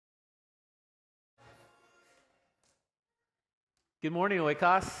Good morning,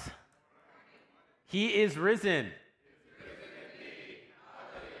 Oikos. He is risen.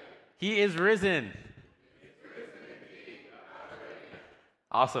 He is risen.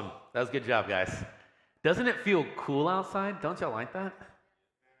 Awesome. That was a good job, guys. Doesn't it feel cool outside? Don't y'all like that?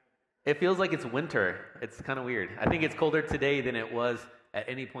 It feels like it's winter. It's kind of weird. I think it's colder today than it was at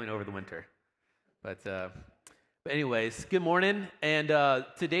any point over the winter. But anyways, good morning. And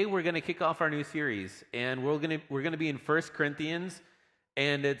today we're going to kick off our new series, and we're going to be in 1 Corinthians,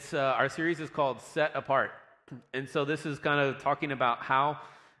 and it's our series is called Set Apart. And so this is kind of talking about how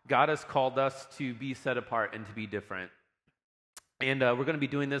God has called us to be set apart and to be different. And we're going to be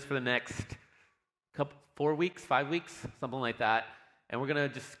doing this for the next 4 weeks, 5 weeks, something like that. And we're going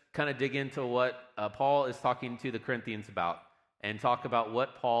to just kind of dig into what Paul is talking to the Corinthians about and talk about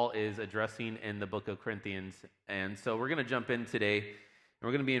what Paul is addressing in the book of Corinthians. And so we're going to jump in today. And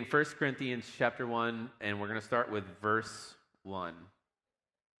we're going to be in 1 Corinthians chapter 1, and we're going to start with verse 1.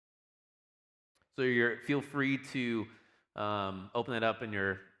 So feel free to open it up in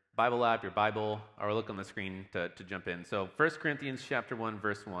your Bible app, your Bible, or look on the screen to jump in. So 1 Corinthians chapter 1,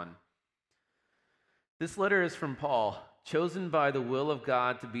 verse 1. This letter is from Paul, chosen by the will of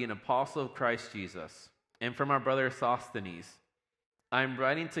God to be an apostle of Christ Jesus, and from our brother Sosthenes. I am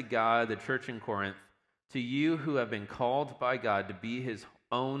writing to God, the church in Corinth, to you who have been called by God to be his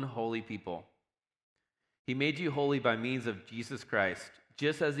own holy people. He made you holy by means of Jesus Christ,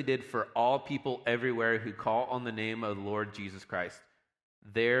 just as he did for all people everywhere who call on the name of the Lord Jesus Christ,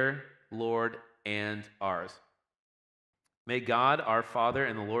 their Lord and ours. May God, our Father,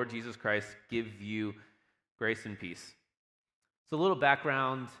 and the Lord Jesus Christ give you grace and peace. So a little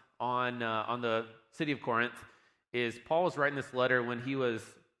background on the city of Corinth is Paul was writing this letter when he was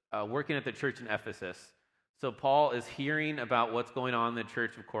working at the church in Ephesus. So Paul is hearing about what's going on in the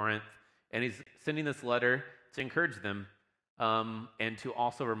church of Corinth, and he's sending this letter to encourage them and to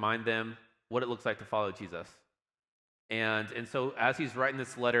also remind them what it looks like to follow Jesus. And so as he's writing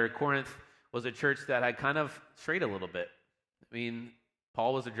this letter, Corinth was a church that had kind of strayed a little bit. I mean,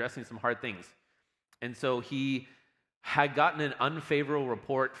 Paul was addressing some hard things. And so he had gotten an unfavorable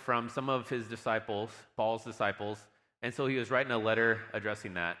report from some of his disciples, Paul's disciples, and so he was writing a letter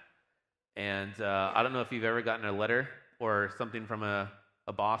addressing that. And I don't know if you've ever gotten a letter or something from a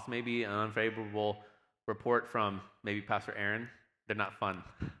boss, maybe an unfavorable report from maybe Pastor Aaron. They're not fun.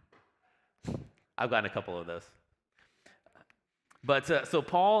 I've gotten a couple of those. But so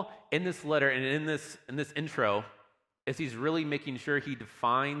Paul, in this letter and in this intro, is he's really making sure he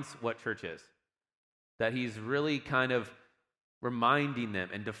defines what church is. That he's really kind of reminding them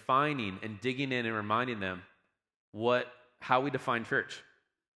and defining and digging in and reminding them how we define church.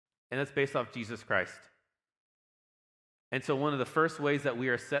 And that's based off Jesus Christ. And so one of the first ways that we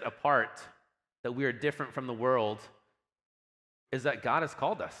are set apart, that we are different from the world, is that God has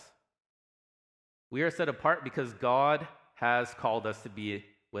called us. We are set apart because God has called us to be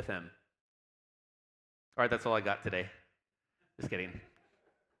with him. All right, that's all I got today. Just kidding.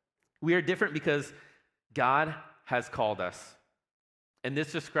 We are different because God has called us. And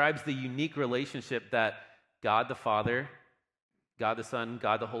this describes the unique relationship that God the Father, God the Son,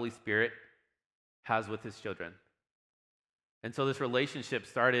 God the Holy Spirit has with his children. And so this relationship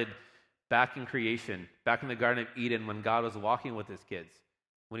started back in creation, back in the Garden of Eden when God was walking with his kids,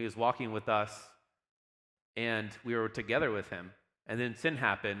 when he was walking with us, and we were together with him. And then sin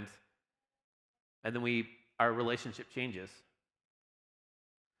happened, and then our relationship changes.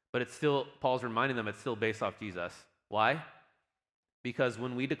 But it's still, Paul's reminding them, it's still based off Jesus. Why? Because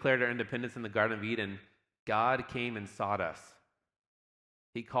when we declared our independence in the Garden of Eden, God came and sought us.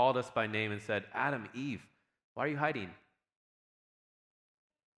 He called us by name and said, Adam, Eve, why are you hiding?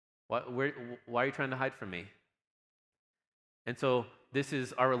 Why are you trying to hide from me? And so this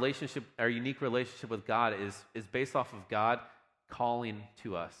is our relationship, our unique relationship with God is based off of God calling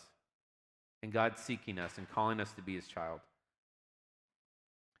to us and God seeking us and calling us to be his child.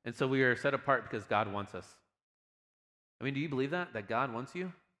 And so we are set apart because God wants us. I mean, do you believe that God wants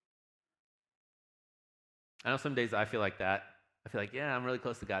you? I know some days I feel like that. I feel like, yeah, I'm really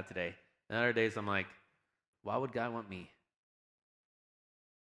close to God today. And other days I'm like, why would God want me?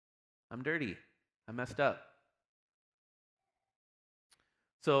 I'm dirty. I messed up.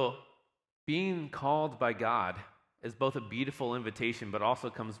 So being called by God is both a beautiful invitation, but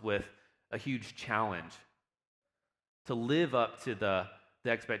also comes with a huge challenge to live up to the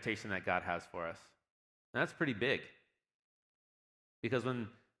expectation that God has for us. And that's pretty big. Because when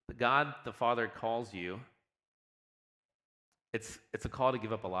God the Father calls you, it's a call to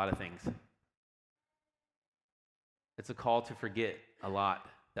give up a lot of things. It's a call to forget a lot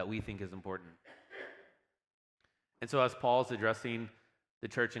that we think is important. And so as Paul's addressing the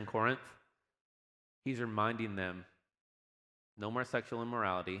church in Corinth, he's reminding them, no more sexual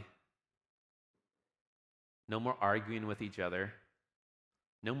immorality, no more arguing with each other,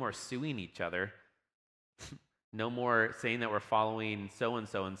 no more suing each other, no more saying that we're following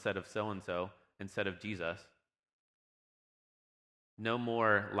so-and-so instead of Jesus. No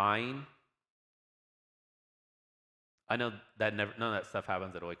more lying. I know that none of that stuff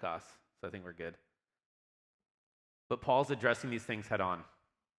happens at Oikos, so I think we're good. But Paul's addressing these things head on.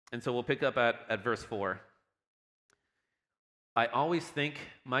 And so we'll pick up at verse 4. I always thank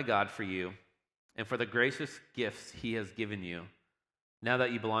my God for you and for the gracious gifts he has given you, now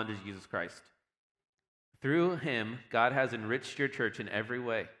that you belong to Jesus Christ. Through him, God has enriched your church in every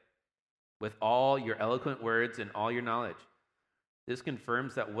way, with all your eloquent words and all your knowledge. This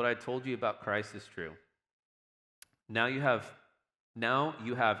confirms that what I told you about Christ is true. Now you have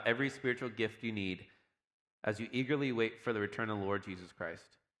every spiritual gift you need as you eagerly wait for the return of the Lord Jesus Christ.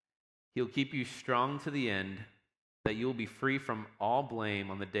 He'll keep you strong to the end, that you will be free from all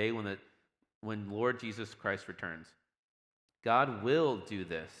blame on the day when Lord Jesus Christ returns. God will do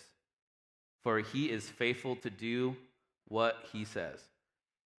this, for he is faithful to do what he says.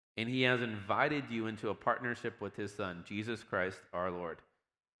 And he has invited you into a partnership with his Son, Jesus Christ our Lord.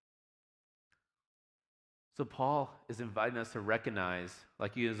 So Paul is inviting us to recognize,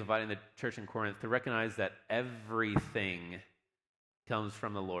 like he was inviting the church in Corinth, to recognize that everything comes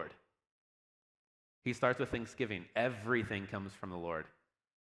from the Lord. He starts with thanksgiving. Everything comes from the Lord.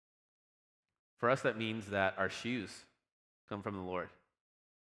 For us, that means that our shoes come from the Lord.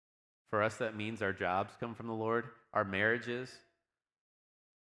 For us, that means our jobs come from the Lord, our marriages,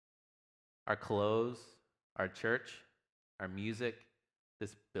 our clothes, our church, our music,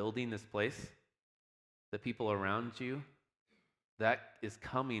 this building, this place, the people around you, that is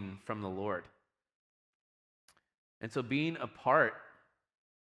coming from the Lord. And so being a part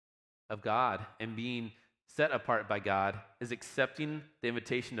of God and being set apart by God is accepting the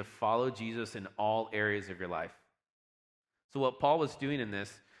invitation to follow Jesus in all areas of your life. So what Paul was doing in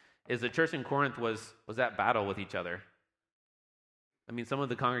this is the church in Corinth was at battle with each other. I mean, some of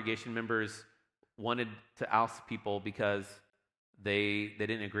the congregation members wanted to oust people because they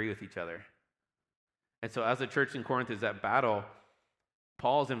didn't agree with each other. And so as the church in Corinth is at battle,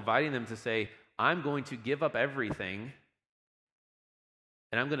 Paul's inviting them to say, I'm going to give up everything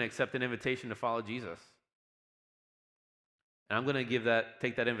and I'm going to accept an invitation to follow Jesus. And I'm going to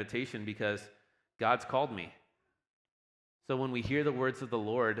take that invitation because God's called me. So when we hear the words of the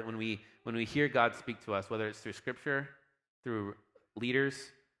Lord, when we hear God speak to us, whether it's through Scripture, through leaders,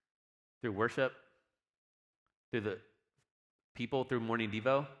 through worship, through the people, through morning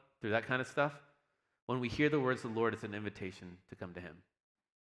devo, through that kind of stuff, when we hear the words of the Lord, it's an invitation to come to him.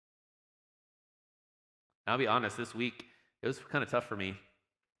 And I'll be honest, this week, it was kind of tough for me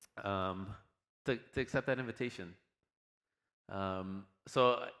to accept that invitation.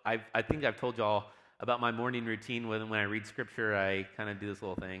 So I think I've told y'all about my morning routine when I read Scripture. I kind of do this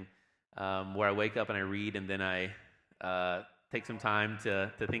little thing where I wake up and I read, and then I take some time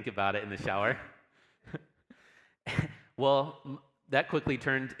to think about it in the shower. Well, that quickly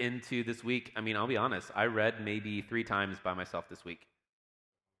turned into this week. I mean, I'll be honest, I read maybe 3 times by myself this week.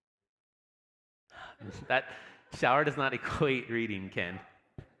 That shower does not equate reading, Ken.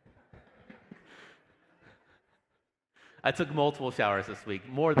 I took multiple showers this week,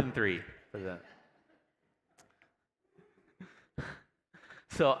 more than 3 for that.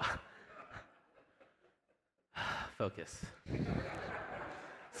 So, focus.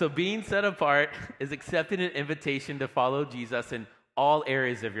 So being set apart is accepting an invitation to follow Jesus in all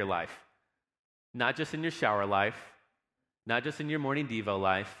areas of your life. Not just in your shower life, not just in your morning devo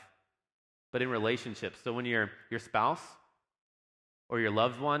life, but in relationships. So when your spouse or your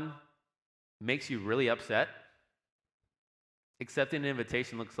loved one makes you really upset, accepting an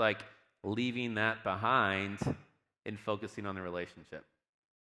invitation looks like leaving that behind and focusing on the relationship.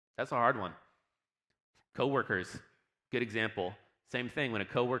 That's a hard one. Coworkers, good example. Same thing, when a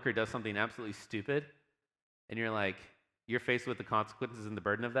coworker does something absolutely stupid, and you're faced with the consequences and the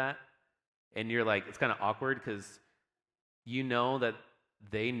burden of that, and you're like, it's kind of awkward because you know that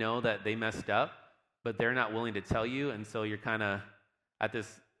they messed up, but they're not willing to tell you, and so you're kind of at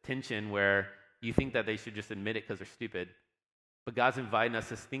this tension where you think that they should just admit it because they're stupid. But God's inviting us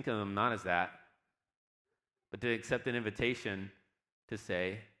to think of them not as that, but to accept an invitation to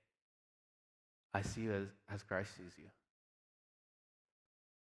say, I see you as Christ sees you.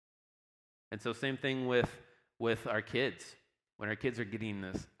 And so same thing with our kids. When our kids are getting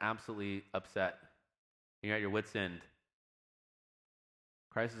this absolutely upset, you're at your wit's end,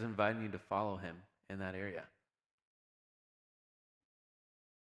 Christ is inviting you to follow him in that area.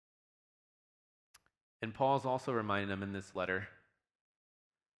 And Paul's also reminding them in this letter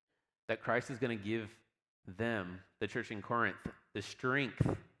that Christ is going to give them, the church in Corinth, the strength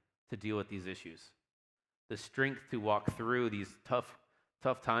to deal with these issues, the strength to walk through these tough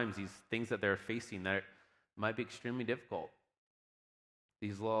times, these things that they're facing that might be extremely difficult.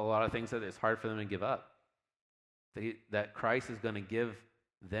 These a lot of things that it's hard for them to give up. That Christ is going to give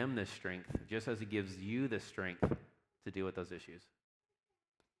them this strength, just as he gives you the strength to deal with those issues.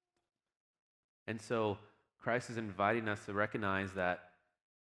 And so Christ is inviting us to recognize that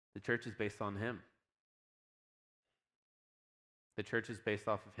the church is based on him. The church is based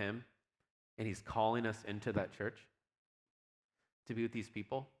off of him, and he's calling us into that church to be with these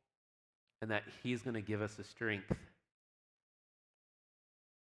people, and that he's going to give us the strength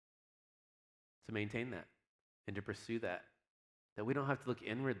to maintain that and to pursue that we don't have to look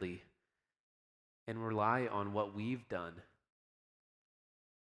inwardly and rely on what we've done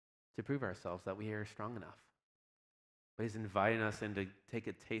to prove ourselves that we are strong enough. But he's inviting us in to take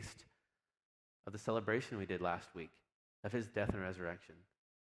a taste of the celebration we did last week of his death and resurrection.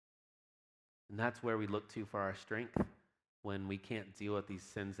 And that's where we look to for our strength when we can't deal with these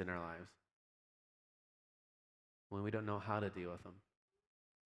sins in our lives, when we don't know how to deal with them.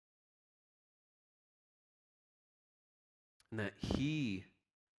 And that he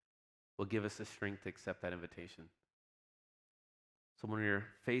will give us the strength to accept that invitation. So when you're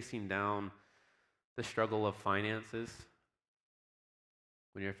facing down the struggle of finances,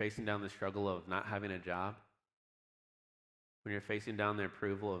 when you're facing down the struggle of not having a job, when you're facing down the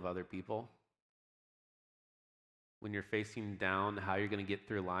approval of other people, when you're facing down how you're going to get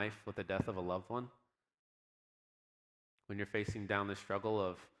through life with the death of a loved one, when you're facing down the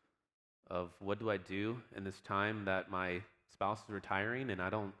struggle of what do I do in this time that my spouse is retiring and I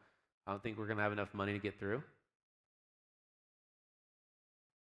don't think we're going to have enough money to get through.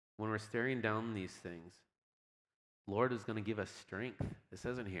 When we're staring down these things, Lord is going to give us strength, it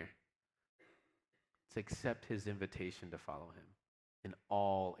says in here, to accept his invitation to follow him in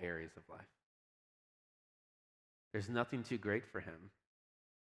all areas of life. There's nothing too great for him.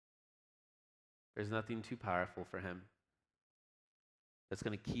 There's nothing too powerful for him that's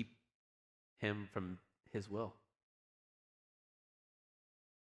going to keep him from his will.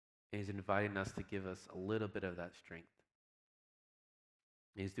 And he's inviting us to give us a little bit of that strength.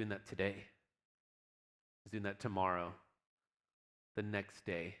 And he's doing that today. He's doing that tomorrow, the next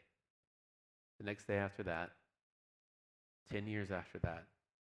day after that, 10 years after that.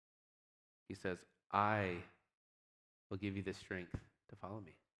 He says, I will give you the strength to follow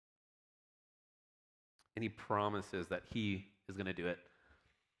me. And he promises that he is going to do it.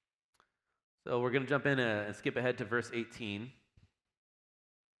 So we're going to jump in and skip ahead to verse 18.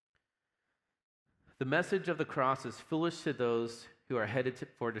 The message of the cross is foolish to those who are headed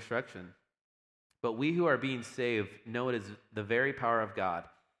for destruction. But we who are being saved know it is the very power of God.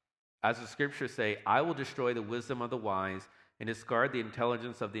 As the scriptures say, I will destroy the wisdom of the wise and discard the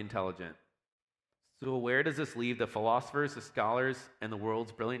intelligence of the intelligent. So where does this leave the philosophers, the scholars, and the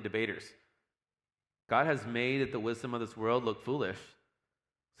world's brilliant debaters? God has made the wisdom of this world look foolish.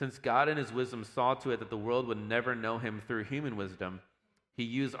 Since God in his wisdom saw to it that the world would never know him through human wisdom, he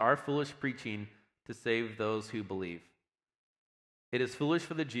used our foolish preaching to save those who believe. It is foolish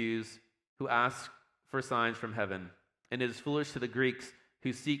for the Jews who ask for signs from heaven, and it is foolish to the Greeks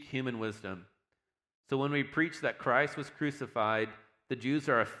who seek human wisdom. So when we preach that Christ was crucified, the Jews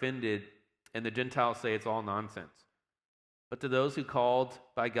are offended, and the Gentiles say it's all nonsense. But to those who called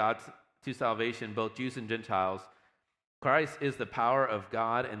by God to salvation, both Jews and Gentiles, Christ is the power of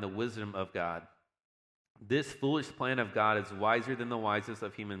God and the wisdom of God. This foolish plan of God is wiser than the wisest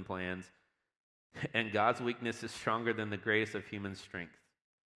of human plans, and God's weakness is stronger than the greatest of human strength.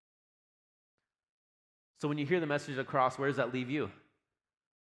 So when you hear the message of the cross, where does that leave you?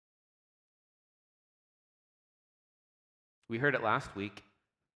 We heard it last week.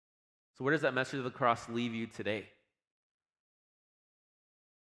 So where does that message of the cross leave you today?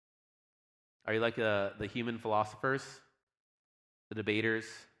 Are you like the human philosophers, the debaters?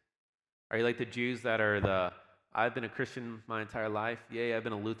 Are you like the Jews that are I've been a Christian my entire life. Yay, I've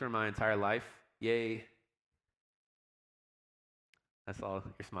been a Lutheran my entire life. Yay. I saw your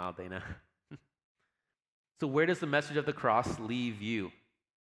smile, Dana. So where does the message of the cross leave you?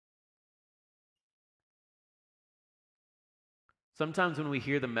 Sometimes when we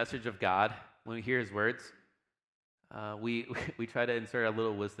hear the message of God, when we hear his words, we try to insert a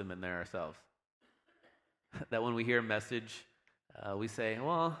little wisdom in there ourselves. That when we hear a message, we say,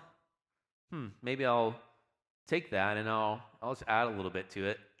 well, maybe I'll take that and I'll just add a little bit to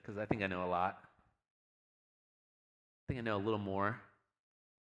it because I think I know a lot. I think I know a little more.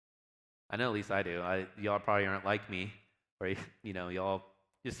 I know at least I do. Y'all probably aren't like me, or y'all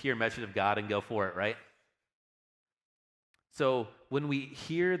just hear a message of God and go for it, right? So when we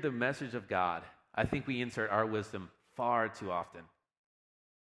hear the message of God, I think we insert our wisdom far too often.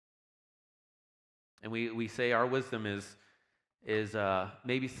 And we say our wisdom is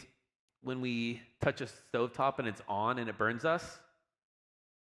maybe when we touch a stovetop and it's on and it burns us,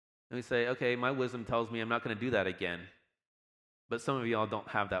 and we say, okay, my wisdom tells me I'm not going to do that again. But some of y'all don't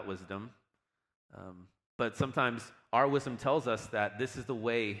have that wisdom. But sometimes our wisdom tells us that this is the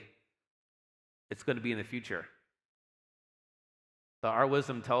way it's going to be in the future. So our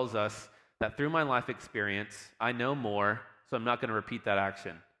wisdom tells us that through my life experience, I know more, so I'm not going to repeat that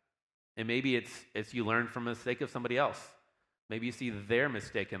action. And maybe it's you learn from a mistake of somebody else. Maybe you see their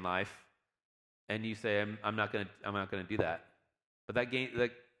mistake in life, and you say, I'm not going to do that. But that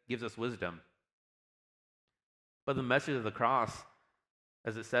gives us wisdom. But the message of the cross,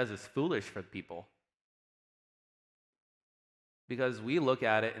 as it says, is foolish for people. Because we look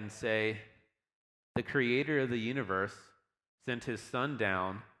at it and say, the creator of the universe sent his son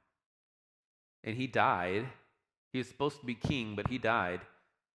down, and he died. He was supposed to be king, but he died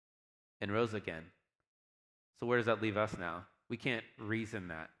and rose again. So where does that leave us now? We can't reason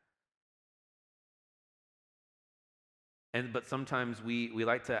that. But sometimes we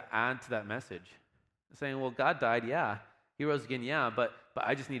like to add to that message, saying, well, God died, yeah. He rose again, yeah, but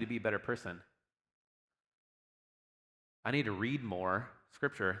I just need to be a better person. I need to read more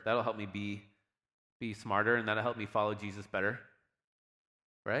scripture. That'll help me be smarter, and that'll help me follow Jesus better.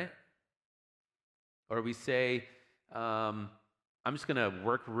 Right? Or we say, I'm just going to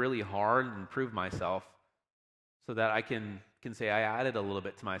work really hard and prove myself so that I can say I added a little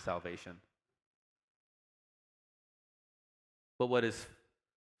bit to my salvation. But what is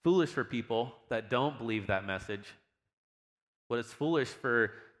foolish for people that don't believe that message, what is foolish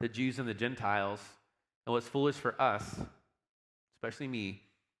for the Jews and the Gentiles, and what's foolish for us, especially me,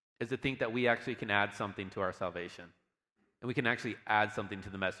 is to think that we actually can add something to our salvation. And we can actually add something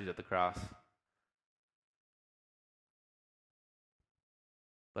to the message of the cross.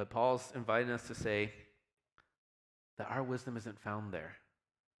 But Paul's inviting us to say that our wisdom isn't found there.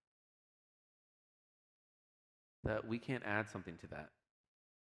 That we can't add something to that.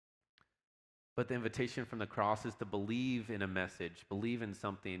 But the invitation from the cross is to believe in a message, believe in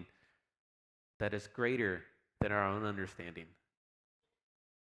something that is greater than our own understanding.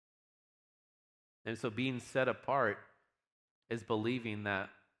 And so being set apart is believing that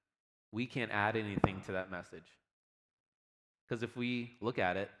we can't add anything to that message. Because if we look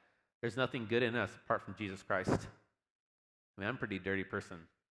at it, there's nothing good in us apart from Jesus Christ. I mean, I'm a pretty dirty person.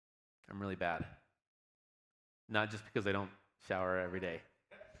 I'm really bad. Not just because I don't shower every day.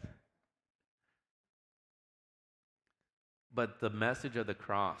 But the message of the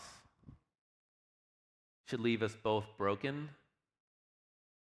cross should leave us both broken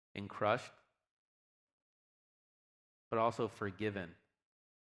and crushed, but also forgiven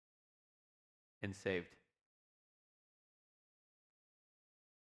and saved.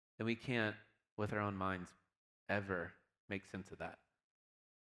 And we can't, with our own minds, ever make sense of that.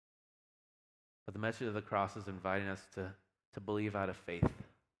 But the message of the cross is inviting us to believe out of faith.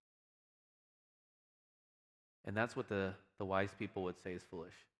 And that's what the wise people would say is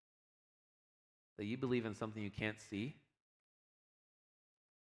foolish. That you believe in something you can't see.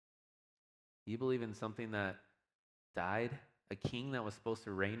 You believe in something that died, a king that was supposed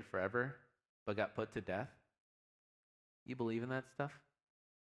to reign forever, but got put to death. You believe in that stuff?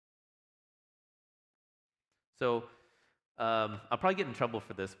 So I'll probably get in trouble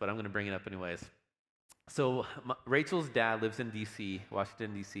for this, but I'm going to bring it up anyways. So Rachel's dad lives in D.C.,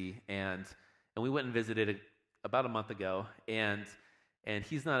 Washington, D.C., and we went and visited about a month ago, and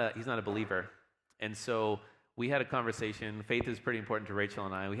he's not a believer. And so we had a conversation. Faith is pretty important to Rachel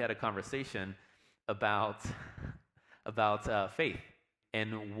and I. We had a conversation about faith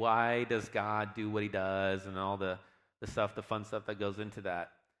and why does God do what he does and all the stuff, the fun stuff that goes into that.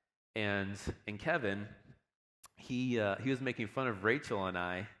 And Kevin, he was making fun of Rachel and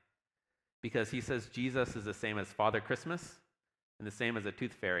I because he says Jesus is the same as Father Christmas and the same as a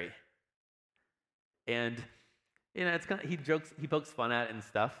tooth fairy. And it's kind of, he pokes fun at it and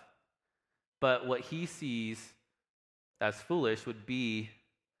stuff. But what he sees as foolish would be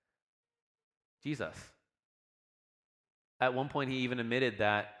Jesus. At one point, he even admitted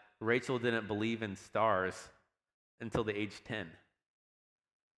that Rachel didn't believe in stars until the age 10.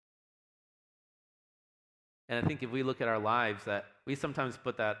 And I think if we look at our lives, that we sometimes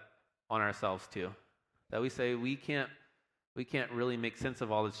put that on ourselves too. That we say we can't really make sense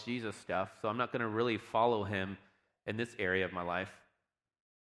of all this Jesus stuff, so I'm not going to really follow him in this area of my life.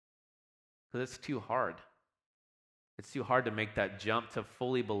 because it's too hard. It's too hard to make that jump to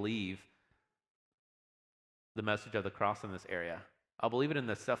fully believe the message of the cross in this area. I'll believe it in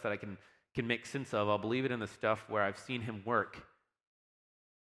the stuff that I can make sense of. I'll believe it in the stuff where I've seen him work.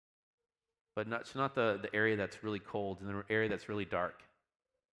 But it's not the area that's really cold and the area that's really dark.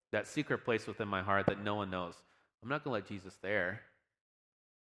 That secret place within my heart that no one knows. I'm not going to let Jesus there.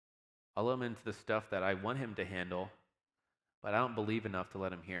 I'll let him into the stuff that I want him to handle, but I don't believe enough to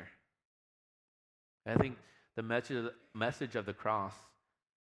let him hear. And I think the message of the cross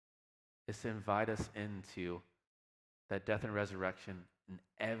is to invite us into that death and resurrection in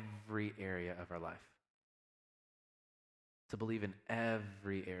every area of our life. To believe in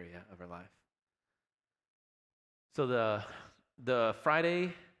every area of our life. So the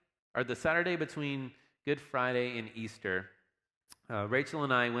Friday, or the Saturday between Good Friday and Easter, Rachel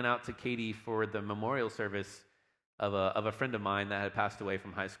and I went out to Katy for the memorial service of a friend of mine that had passed away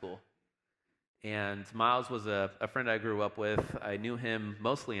from high school. And Miles was a friend I grew up with. I knew him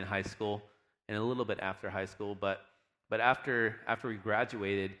mostly in high school and a little bit after high school, but after we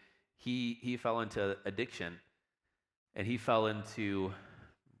graduated, he fell into addiction, and he fell into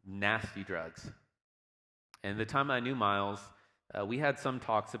nasty drugs. And the time I knew Miles, we had some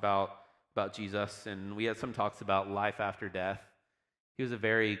talks about Jesus, and we had some talks about life after death. He was a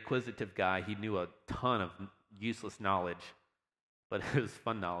very inquisitive guy. He knew a ton of useless knowledge, but it was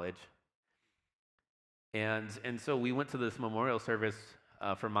fun knowledge. And so we went to this memorial service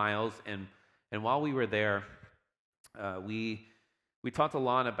for Miles, and while we were there, we talked a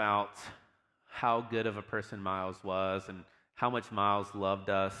lot about how good of a person Miles was and how much Miles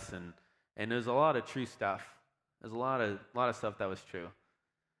loved us, and there's a lot of true stuff. There's a lot of stuff that was true.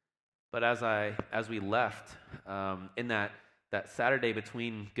 But as we left in that Saturday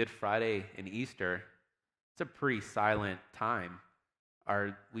between Good Friday and Easter, it's a pretty silent time.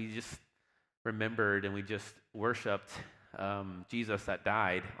 We just remembered and we just worshipped Jesus that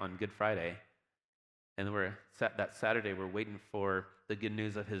died on Good Friday. And that Saturday, we're waiting for the good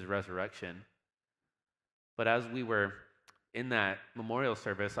news of his resurrection. But as we were in that memorial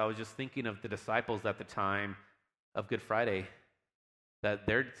service, I was just thinking of the disciples at the time of Good Friday, that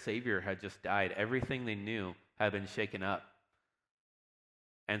their Savior had just died. Everything they knew had been shaken up.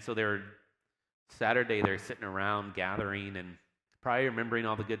 And so Saturday, they're sitting around gathering and probably remembering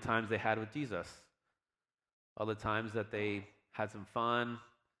all the good times they had with Jesus. All the times that they had some fun.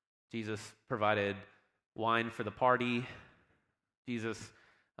 Jesus provided wine for the party. Jesus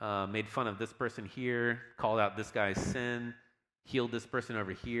made fun of this person here, called out this guy's sin, healed this person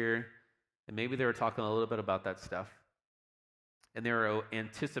over here. And maybe they were talking a little bit about that stuff. And they were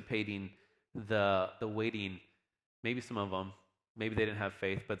anticipating the waiting. Maybe some of them, maybe they didn't have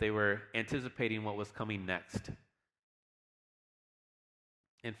faith, but they were anticipating what was coming next.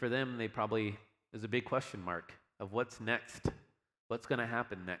 And for them, there's a big question mark of what's next. What's going to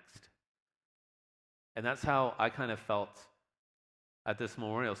happen next? And that's how I kind of felt at this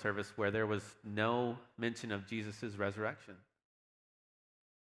memorial service, where there was no mention of Jesus' resurrection.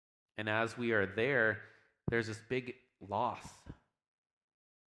 And as we are there, there's this big loss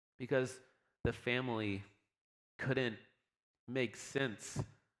because the family couldn't make sense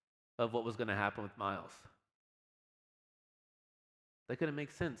of what was going to happen with Miles. They couldn't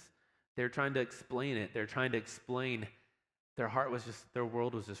make sense. They're trying to explain it. They're trying to explain their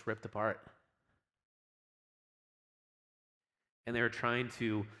world was just ripped apart. And they were trying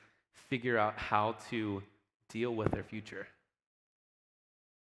to figure out how to deal with their future.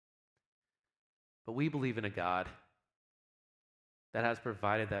 But we believe in a God that has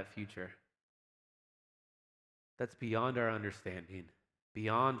provided that future. That's beyond our understanding,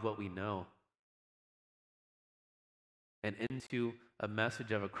 beyond what we know. And into a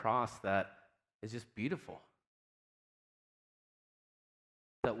message of a cross that is just beautiful.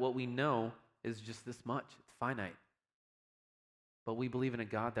 That what we know is just this much. It's finite. But we believe in a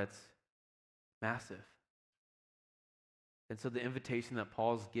God that's massive. And so the invitation that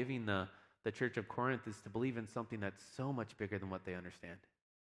Paul's giving the church of Corinth is to believe in something that's so much bigger than what they understand.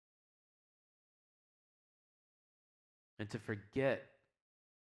 And to forget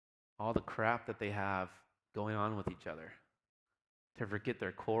all the crap that they have going on with each other. To forget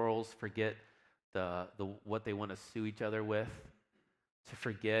their quarrels, forget the what they want to sue each other with. To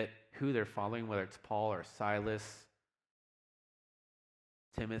forget who they're following, whether it's Paul or Silas,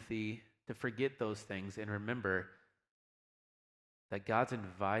 Timothy, to forget those things and remember that God's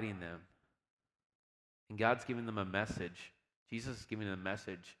inviting them. And God's giving them a message. Jesus is giving them a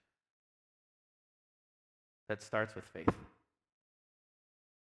message that starts with faith.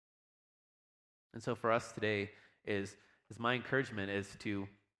 And so for us today is my encouragement is to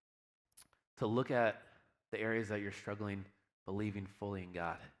to look at the areas that you're struggling, believing fully in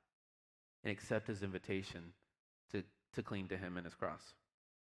God, and accept his invitation to cling to him and his cross.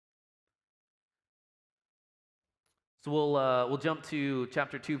 So we'll jump to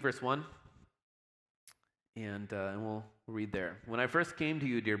chapter 2, verse 1, and we'll read there. When I first came to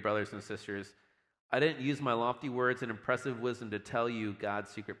you, dear brothers and sisters, I didn't use my lofty words and impressive wisdom to tell you God's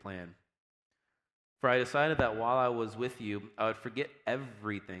secret plan. For I decided that while I was with you, I would forget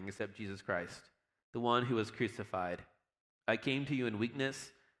everything except Jesus Christ, the one who was crucified. I came to you in weakness,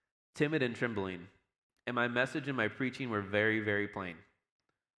 timid and trembling, and my message and my preaching were very, very plain,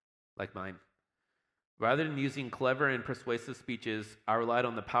 like mine. Rather than using clever and persuasive speeches, I relied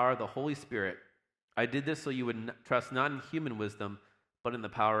on the power of the Holy Spirit. I did this so you would trust not in human wisdom, but in the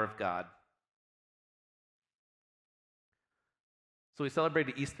power of God. So we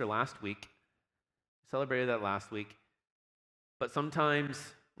celebrated Easter last week. Celebrated that last week. But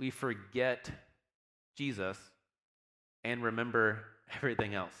sometimes we forget Jesus and remember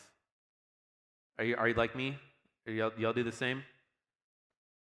everything else. Are you like me? Y'all do the same?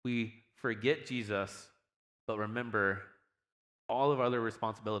 We forget Jesus, but remember all of our other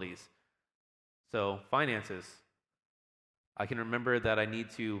responsibilities. So finances. I can remember that I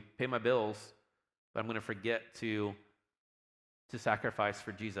need to pay my bills, but I'm going to forget to sacrifice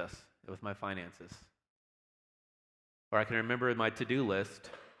for Jesus with my finances. Or I can remember my to-do list.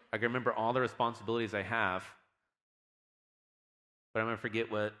 I can remember all the responsibilities I have, but I'm going to forget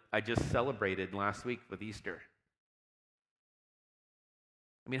what I just celebrated last week with Easter.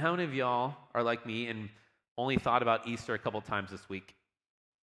 I mean, how many of y'all are like me and only thought about Easter a couple times this week?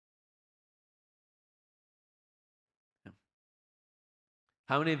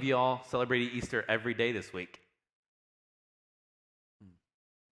 How many of y'all celebrated Easter every day this week?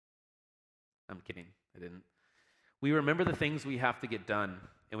 I'm kidding. I didn't. We remember the things we have to get done,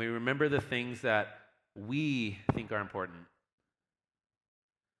 and we remember the things that we think are important.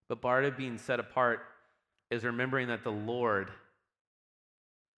 But part of being set apart is remembering that the Lord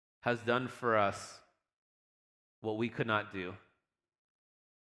has done for us what we could not do,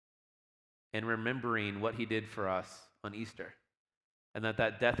 and remembering what he did for us on Easter, and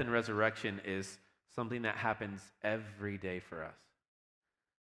that death and resurrection is something that happens every day for us.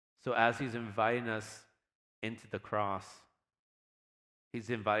 So as he's inviting us into the cross, he's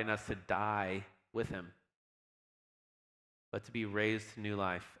inviting us to die with him, but to be raised to new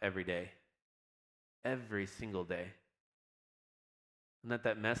life every day, every single day. And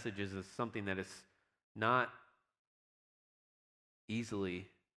that message is something that is not easily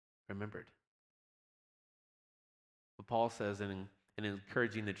remembered. But Paul says in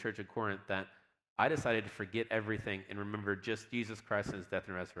encouraging the church of Corinth that I decided to forget everything and remember just Jesus Christ and his death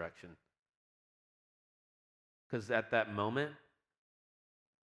and resurrection. Because at that moment,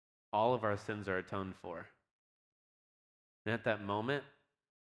 all of our sins are atoned for. And at that moment,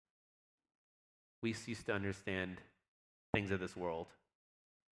 we cease to understand things of this world.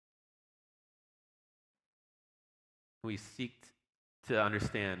 We seek to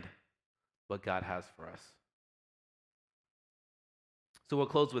understand what God has for us. So we'll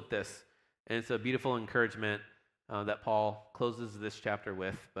close with this. And it's a beautiful encouragement that Paul closes this chapter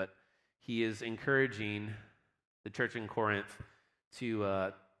with. But he is encouraging the church in Corinth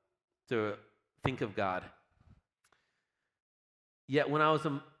to think of God. Yet when I was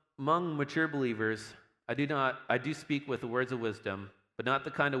among mature believers, I do speak with the words of wisdom, but not the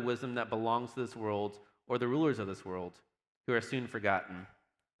kind of wisdom that belongs to this world or the rulers of this world, who are soon forgotten.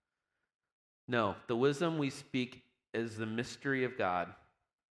 No, the wisdom we speak is the mystery of God,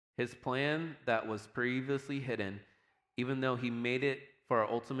 his plan that was previously hidden, even though he made it for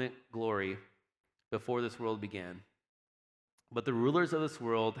our ultimate glory before this world began. But the rulers of this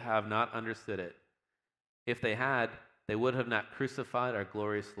world have not understood it. If they had, they would have not crucified our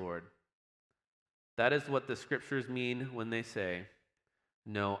glorious Lord. That is what the scriptures mean when they say,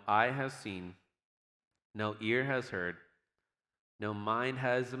 no eye has seen, no ear has heard, no mind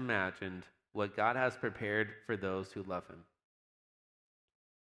has imagined what God has prepared for those who love him.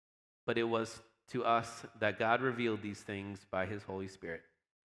 But it was to us that God revealed these things by his Holy Spirit.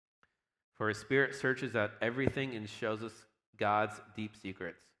 For his Spirit searches out everything and shows us God's deep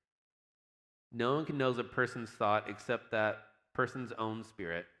secrets. No one can know a person's thought except that person's own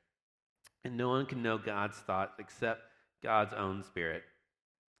spirit. And no one can know God's thoughts except God's own Spirit.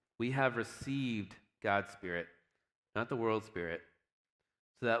 We have received God's Spirit, not the world's spirit,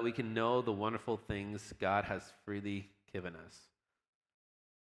 so that we can know the wonderful things God has freely given us.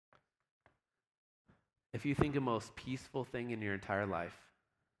 If you think of the most peaceful thing in your entire life,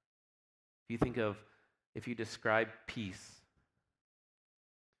 if you describe peace,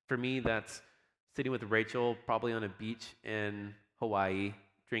 for me, that's sitting with Rachel, probably on a beach in Hawaii,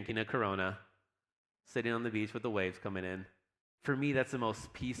 drinking a Corona, sitting on the beach with the waves coming in. For me, that's the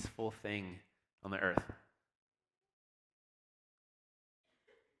most peaceful thing on the earth.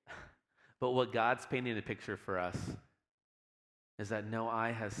 But what God's painting a picture for us is that no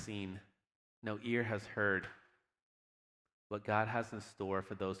eye has seen, no ear has heard what God has in store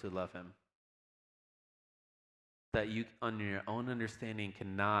for those who love him. That you, on your own understanding,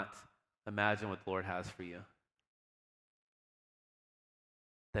 cannot imagine what the Lord has for you.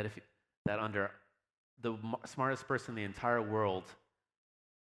 That under the smartest person in the entire world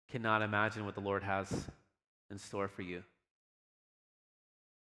cannot imagine what the Lord has in store for you.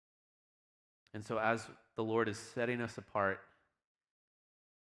 And so as the Lord is setting us apart,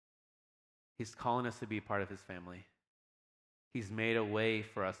 he's calling us to be part of his family. He's made a way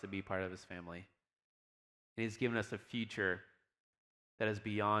for us to be part of his family. And he's given us a future that is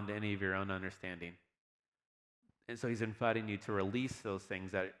beyond any of your own understanding. And so he's inviting you to release those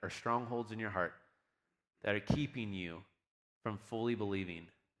things that are strongholds in your heart, that are keeping you from fully believing. And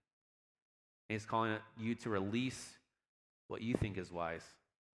he's calling you to release what you think is wise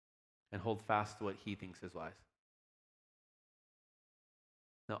and hold fast to what he thinks is wise.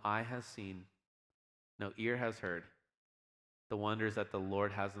 No eye has seen, no ear has heard the wonders that the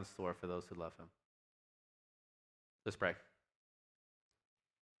Lord has in store for those who love him. Let's pray.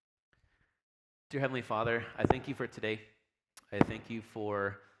 Dear Heavenly Father, I thank you for today. I thank you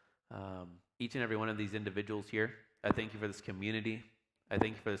for each and every one of these individuals here. I thank you for this community. I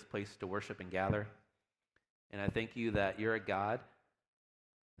thank you for this place to worship and gather. And I thank you that you're a God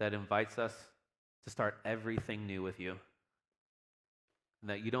that invites us to start everything new with you. And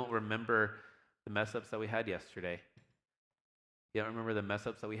that you don't remember the mess ups that we had yesterday. You don't remember the mess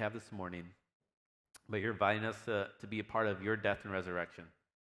ups that we have this morning. But you're inviting us to be a part of your death and resurrection.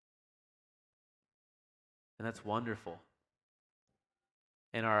 And that's wonderful.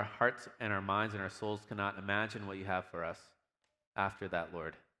 And our hearts and our minds and our souls cannot imagine what you have for us after that,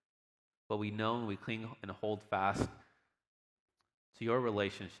 Lord. But we know and we cling and hold fast to your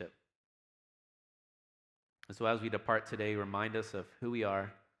relationship. And so as we depart today, remind us of who we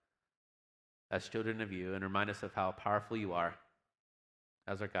are as children of you, and remind us of how powerful you are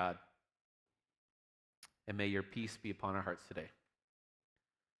as our God. And may your peace be upon our hearts today.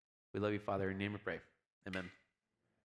 We love you, Father. In your name we pray. Amen.